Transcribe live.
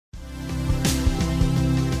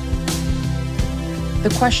The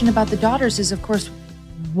question about the daughters is, of course,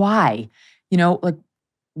 why? Like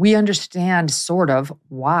we understand sort of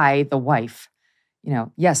why the wife,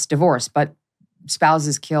 yes, divorce, but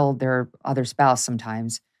spouses kill their other spouse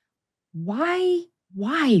sometimes. Why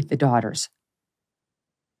the daughters?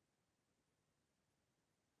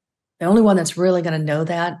 The only one that's really going to know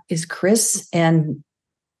that is Chris. And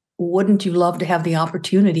wouldn't you love to have the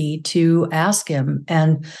opportunity to ask him,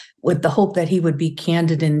 and with the hope that he would be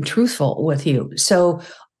candid and truthful with you? So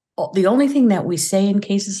the only thing that we say in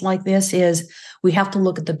cases like this is we have to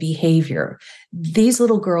look at the behavior. These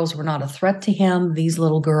little girls were not a threat to him. These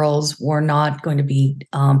little girls were not going to be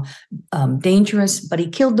dangerous, but he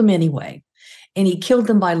killed them anyway. And he killed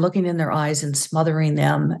them by looking in their eyes and smothering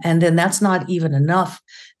them. And then that's not even enough.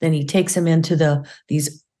 Then he takes them into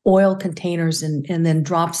these oil containers and then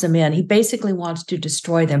drops them in. He basically wants to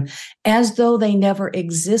destroy them as though they never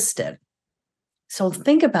existed. So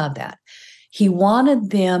think about that. He wanted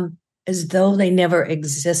them as though they never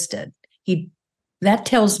existed. That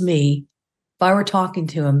tells me, if I were talking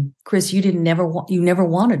to him, Chris, you never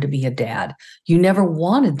wanted to be a dad. You never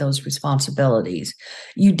wanted those responsibilities.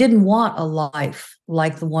 You didn't want a life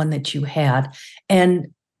like the one that you had. And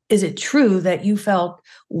is it true that you felt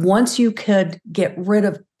once you could get rid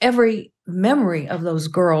of every memory of those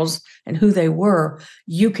girls and who they were,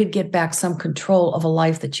 you could get back some control of a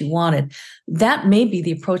life that you wanted? That may be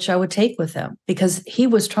the approach I would take with them, because he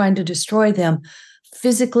was trying to destroy them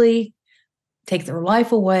physically, take their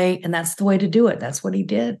life away, and that's the way to do it. That's what he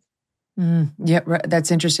did. Yeah,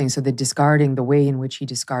 that's interesting. So the way in which he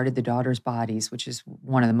discarded the daughters' bodies, which is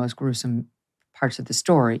one of the most gruesome parts of the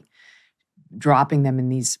story, dropping them in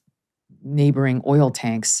these neighboring oil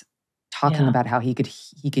tanks, talking about how he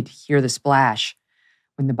could hear the splash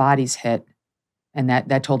when the bodies hit, and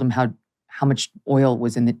that told him how much oil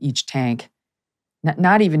was in each tank.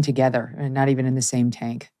 Not even together, and not even in the same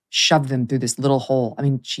tank. Shoved them through this little hole. I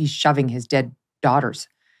mean, she's shoving his dead daughters.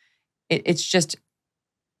 It just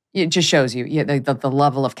shows you the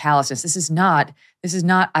level of callousness. This is not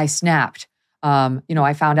I snapped.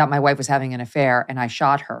 I found out my wife was having an affair and I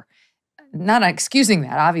shot her. Not excusing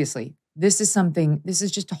that, obviously. This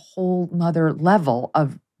is just a whole nother level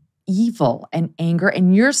of evil and anger.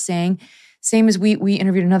 And you're saying, same as we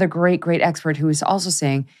interviewed another great expert who is also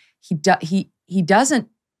saying he doesn't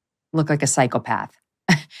look like a psychopath.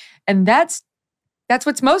 And that's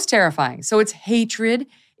what's most terrifying. So it's hatred,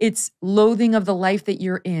 it's loathing of the life that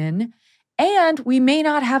you're in. And we may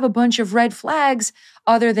not have a bunch of red flags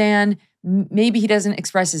other than maybe he doesn't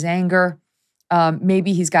express his anger.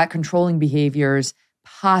 Maybe he's got controlling behaviors,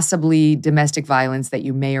 possibly domestic violence that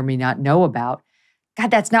you may or may not know about.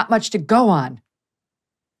 God, that's not much to go on.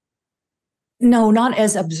 No, not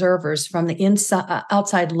as observers from the inside,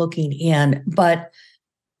 outside looking in. But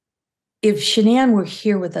if Shanann were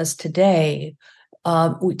here with us today,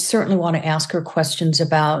 we'd certainly want to ask her questions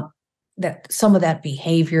about some of that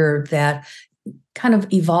behavior that kind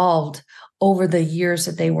of evolved over the years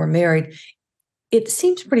that they were married. It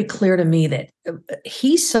seems pretty clear to me that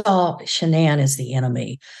he saw Shanann as the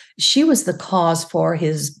enemy. She was the cause for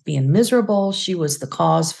his being miserable. She was the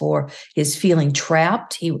cause for his feeling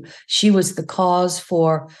trapped. She was the cause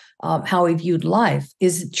for how he viewed life.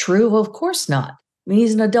 Is it true? Well, of course not. I mean,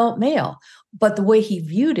 he's an adult male. But the way he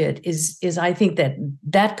viewed it is I think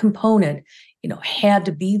that component, had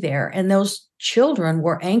to be there. And those children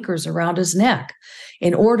were anchors around his neck.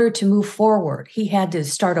 In order to move forward, he had to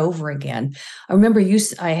start over again. I remember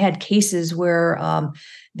I had cases where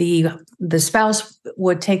the spouse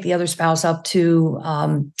would take the other spouse up to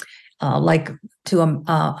a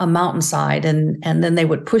mountainside, and then they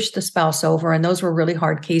would push the spouse over, and those were really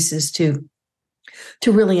hard cases to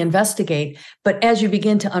really investigate. But as you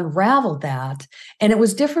begin to unravel that, and it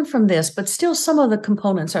was different from this, but still some of the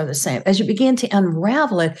components are the same. As you begin to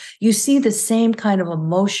unravel it, you see the same kind of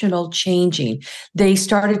emotional changing. They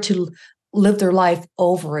started to live their life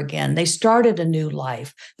over again. They started a new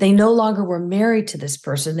life. They no longer were married to this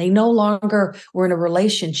person. They no longer were in a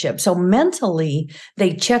relationship. So mentally,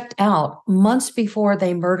 they checked out months before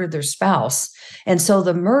they murdered their spouse. And so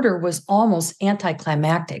the murder was almost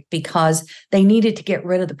anticlimactic because they needed to get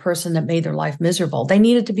rid of the person that made their life miserable. They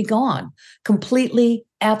needed to be gone, completely,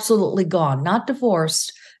 absolutely gone, not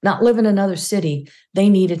divorced, not live in another city. They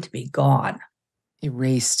needed to be gone.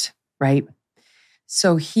 Erased, right?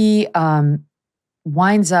 So he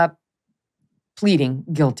winds up pleading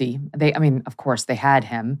guilty. Of course, they had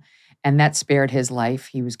him, and that spared his life.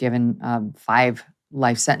 He was given 5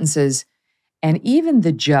 life sentences. And even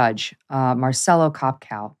the judge, Marcelo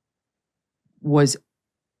Kopkow, was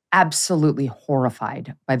absolutely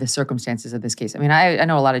horrified by the circumstances of this case. I mean, I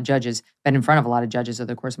know a lot of judges, been in front of a lot of judges over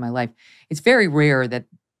the course of my life. It's very rare that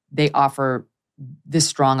they offer this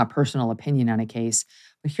strong a personal opinion on a case.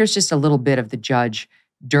 But here's just a little bit of the judge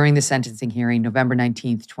during the sentencing hearing, November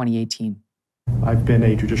 19th, 2018. I've been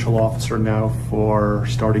a judicial officer now for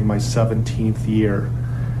starting my 17th year,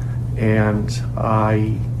 and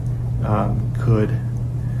I could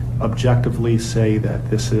objectively say that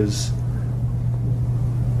this is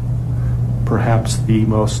perhaps the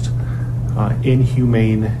most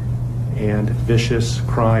inhumane and vicious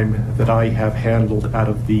crime that I have handled out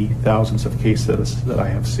of the thousands of cases that I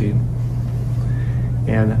have seen.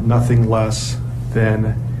 And nothing less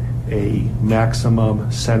than a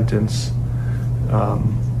maximum sentence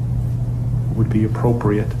would be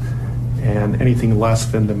appropriate, and anything less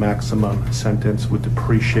than the maximum sentence would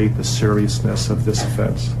depreciate the seriousness of this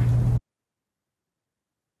offense.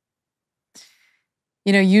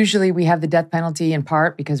 You know, usually we have the death penalty in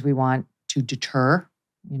part because we want to deter.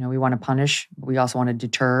 You know, we want to punish, but we also want to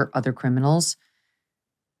deter other criminals.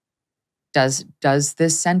 Does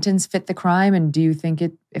this sentence fit the crime, and do you think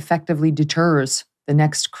it effectively deters the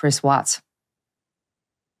next Chris Watts?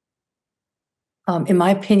 In my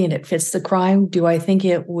opinion, it fits the crime. Do I think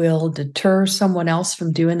it will deter someone else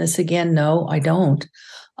from doing this again? No, I don't.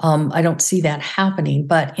 I don't see that happening.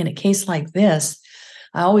 But in a case like this,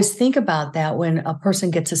 I always think about that when a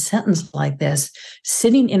person gets a sentence like this,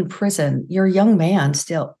 sitting in prison. You're a young man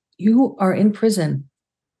still. You are in prison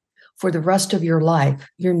for the rest of your life.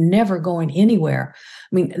 You're never going anywhere.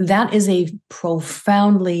 I mean, that is a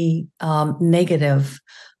profoundly negative,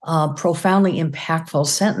 profoundly impactful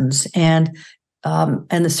sentence. And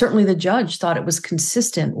certainly the judge thought it was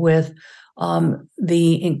consistent with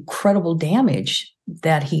the incredible damage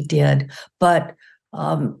that he did. But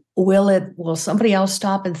will somebody else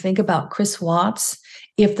stop and think about Chris Watts?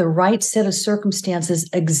 If the right set of circumstances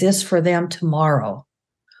exists for them tomorrow,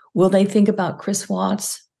 will they think about Chris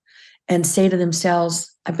Watts and say to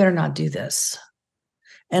themselves, I better not do this?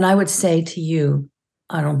 And I would say to you,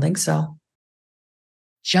 I don't think so.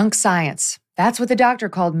 Junk science. That's what the doctor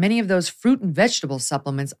called many of those fruit and vegetable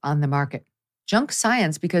supplements on the market. Junk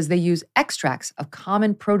science because they use extracts of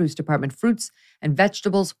common produce department fruits and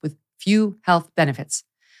vegetables with few health benefits.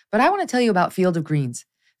 But I want to tell you about Field of Greens.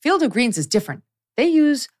 Field of Greens is different. They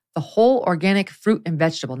use the whole organic fruit and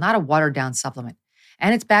vegetable, not a watered-down supplement.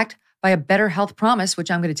 And it's backed by a better health promise,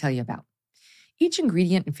 which I'm going to tell you about. Each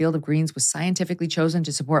ingredient in Field of Greens was scientifically chosen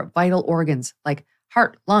to support vital organs like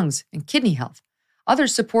heart, lungs, and kidney health.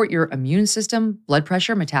 Others support your immune system, blood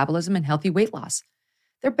pressure, metabolism, and healthy weight loss.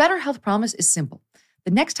 Their better health promise is simple.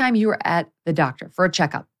 The next time you are at the doctor for a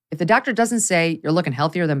checkup, if the doctor doesn't say you're looking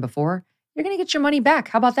healthier than before, you're going to get your money back.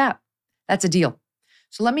 How about that? That's a deal.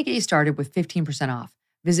 So let me get you started with 15% off.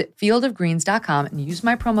 Visit fieldofgreens.com and use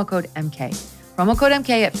my promo code MK. Promo code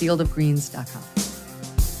MK at fieldofgreens.com.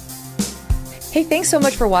 Hey, thanks so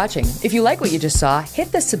much for watching. If you like what you just saw,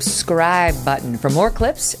 hit the subscribe button for more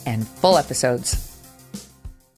clips and full episodes.